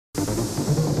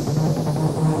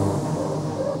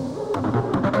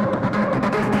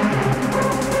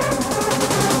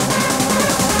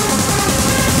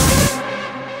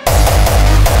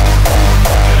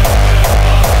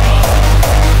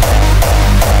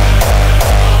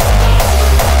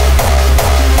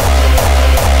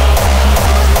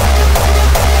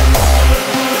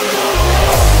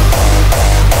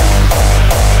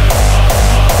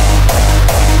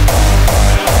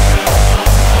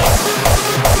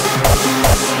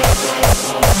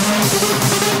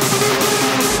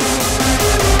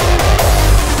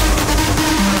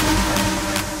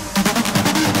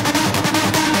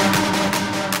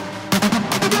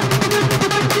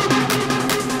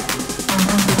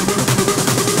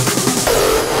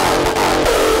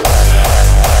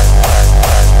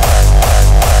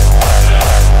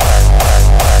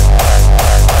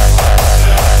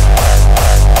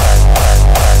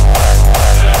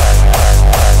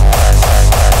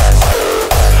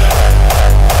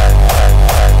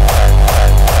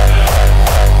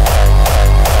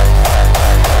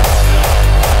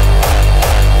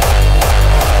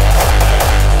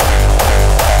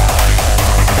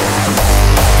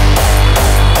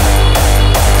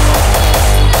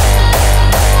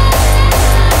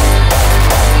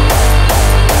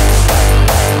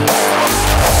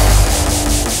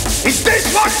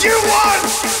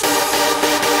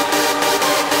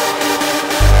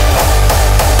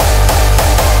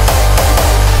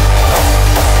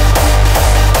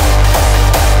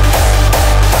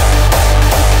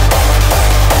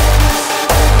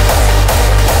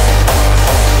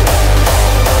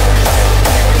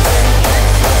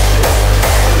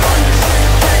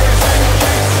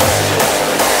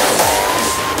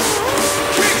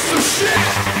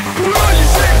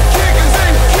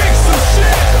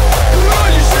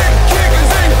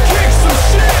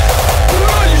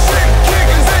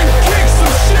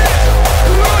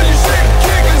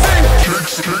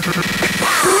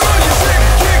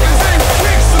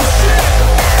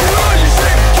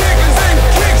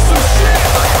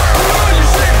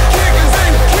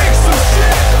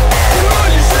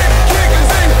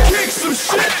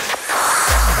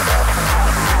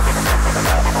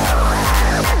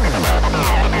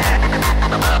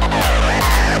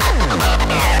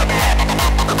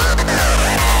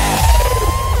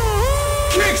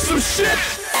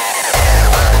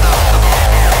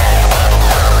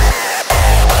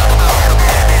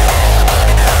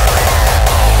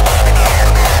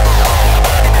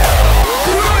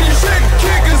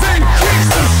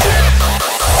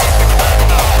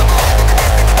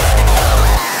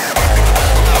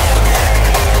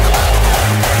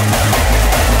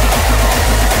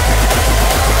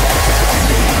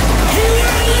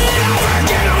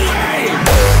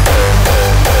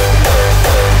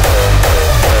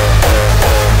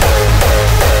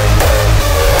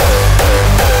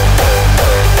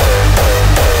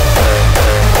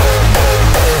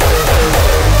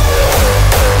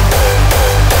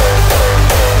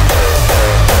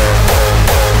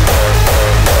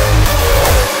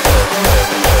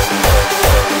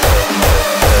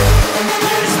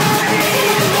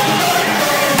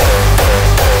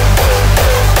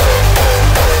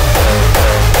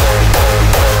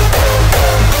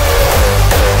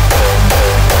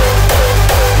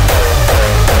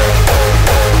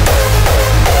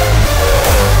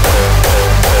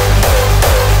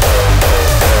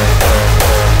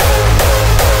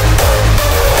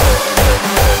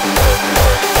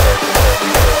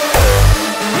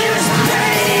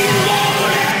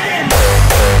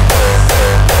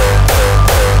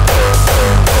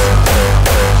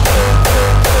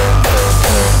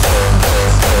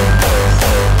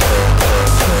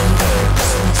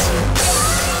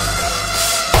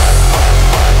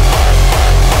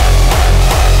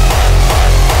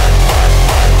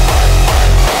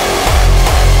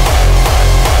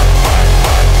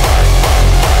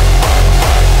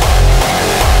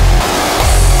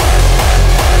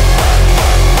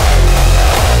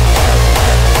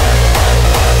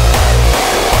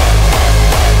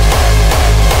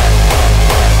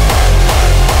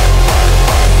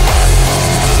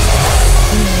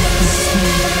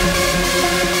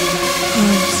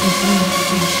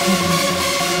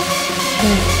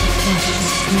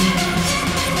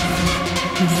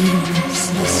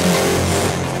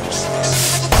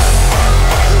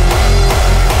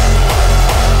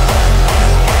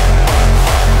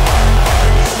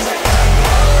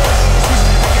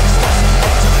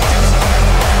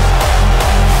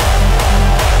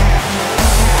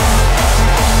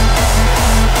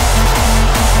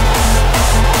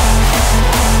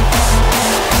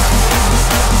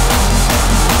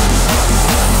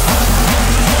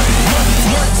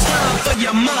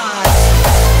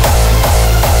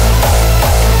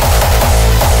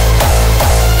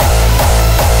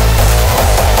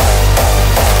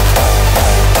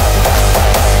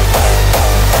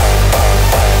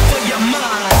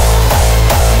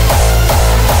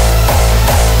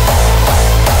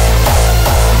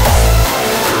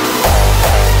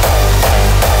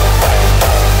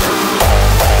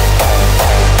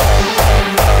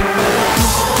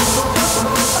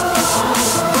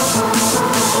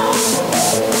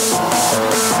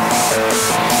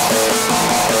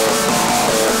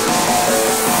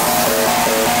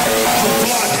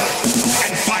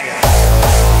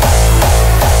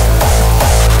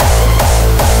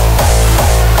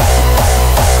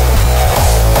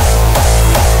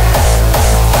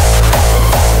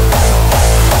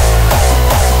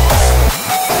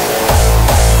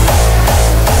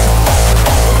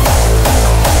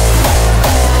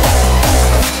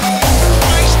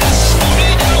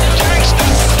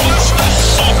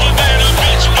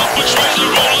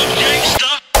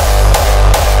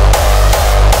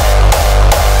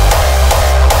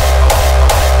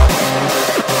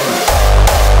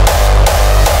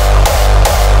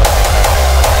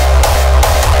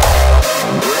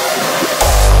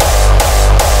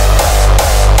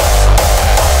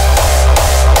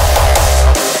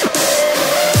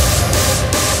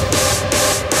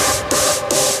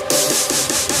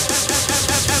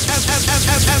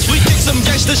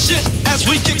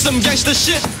gangsta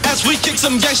shit, as we kick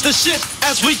some gangsta shit,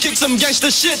 as we kick some gangsta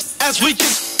shit, as we kick.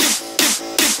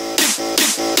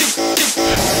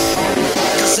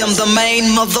 Cause I'm the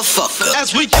main motherfucker.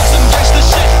 As we kick some gangsta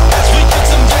shit, as we kick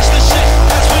some gangsta shit,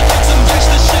 as we kick some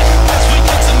gangsta shit, as we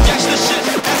kick some gangsta shit,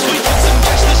 as we kick some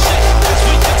gangsta shit, as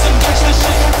we kick some gangsta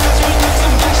shit, as we kick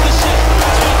some gangsta shit.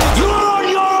 You're on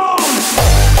your own.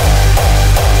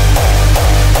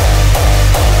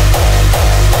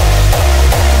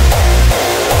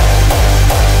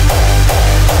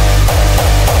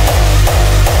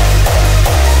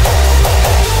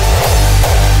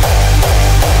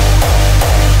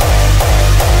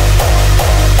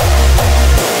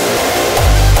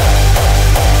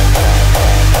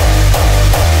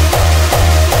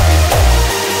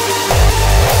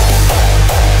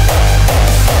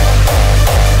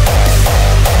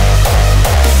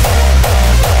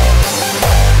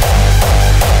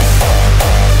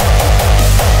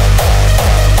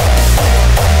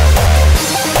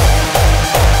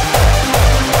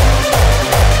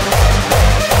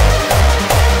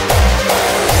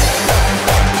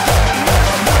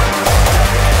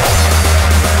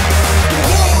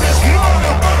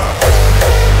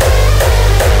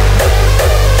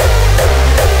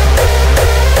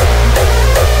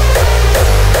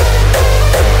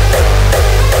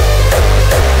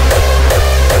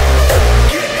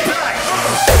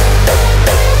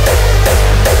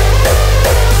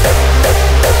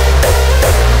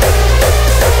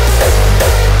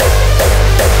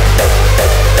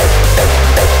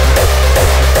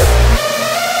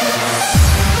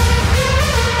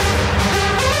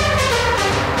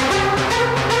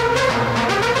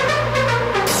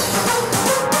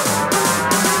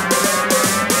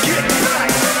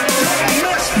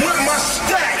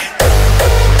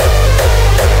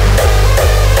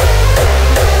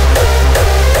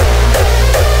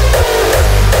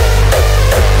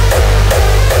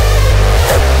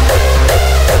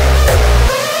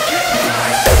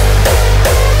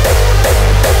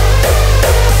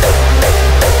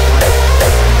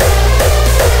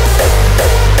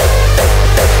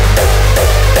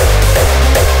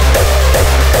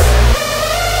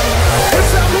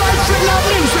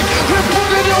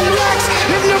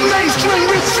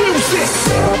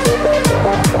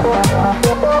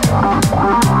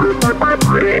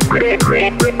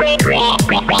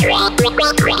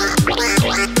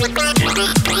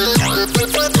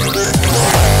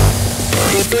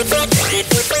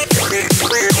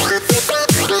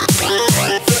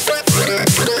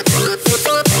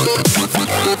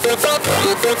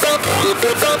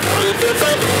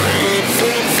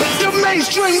 The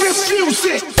mainstream refuse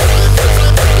it.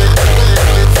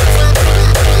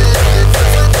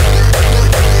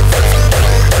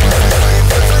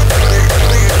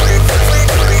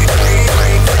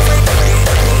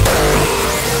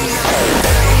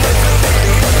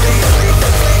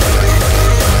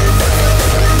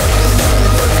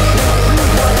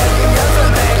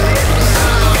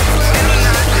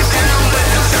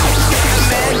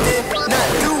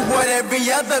 every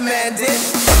other man did.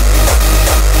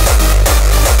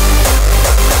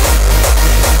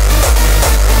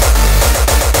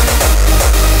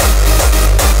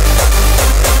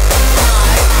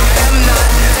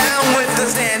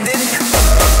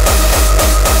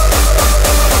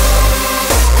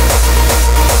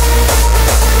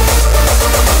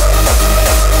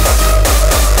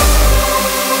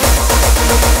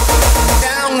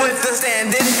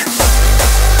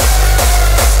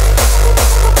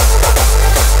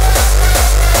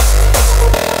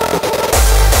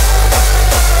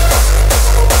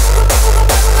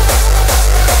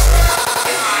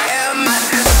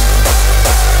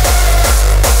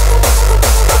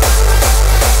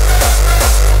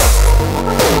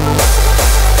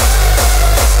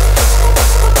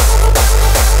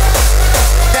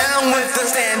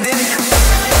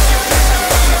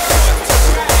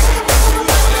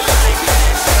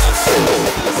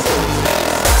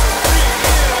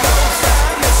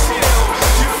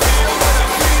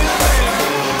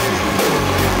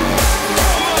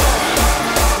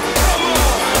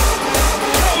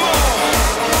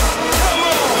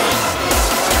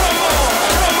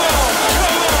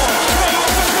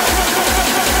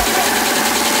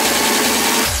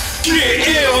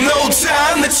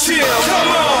 Time to chill, come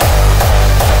on.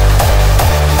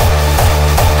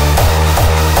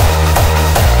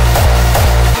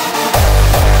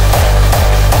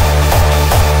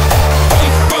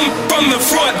 From the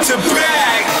front to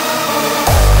back.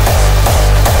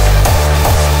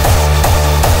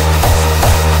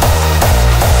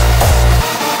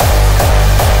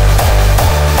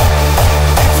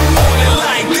 If you want it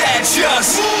like that,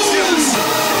 just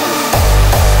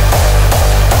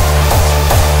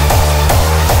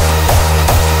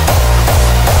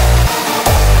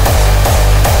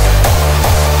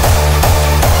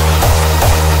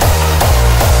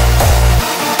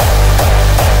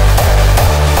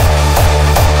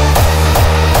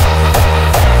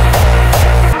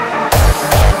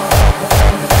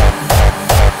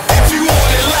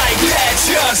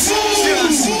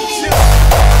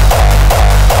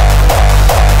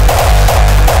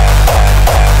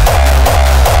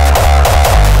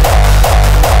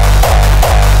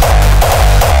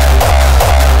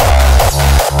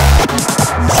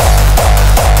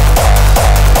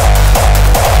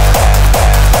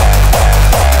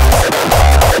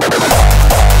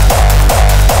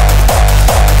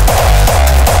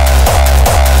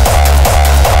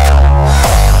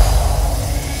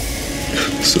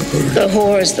the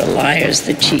whores, the liars,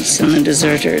 the cheats, and the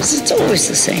deserters. It's always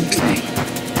the same thing.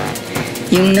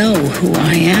 You know who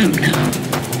I am now,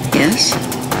 yes?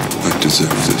 I deserve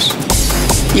this.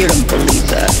 You don't believe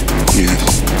that?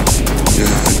 Yes. Yeah,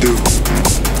 I do.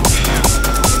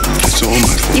 It's all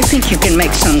my fault. You think you can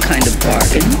make some kind of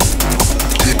bargain?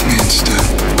 Take me instead,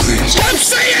 please. Stop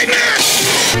saying that!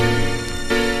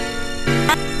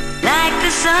 Like the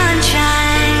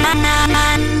sunshine.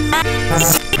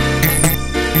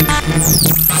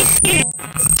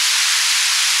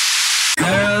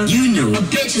 Girl, you know a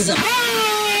bitch is a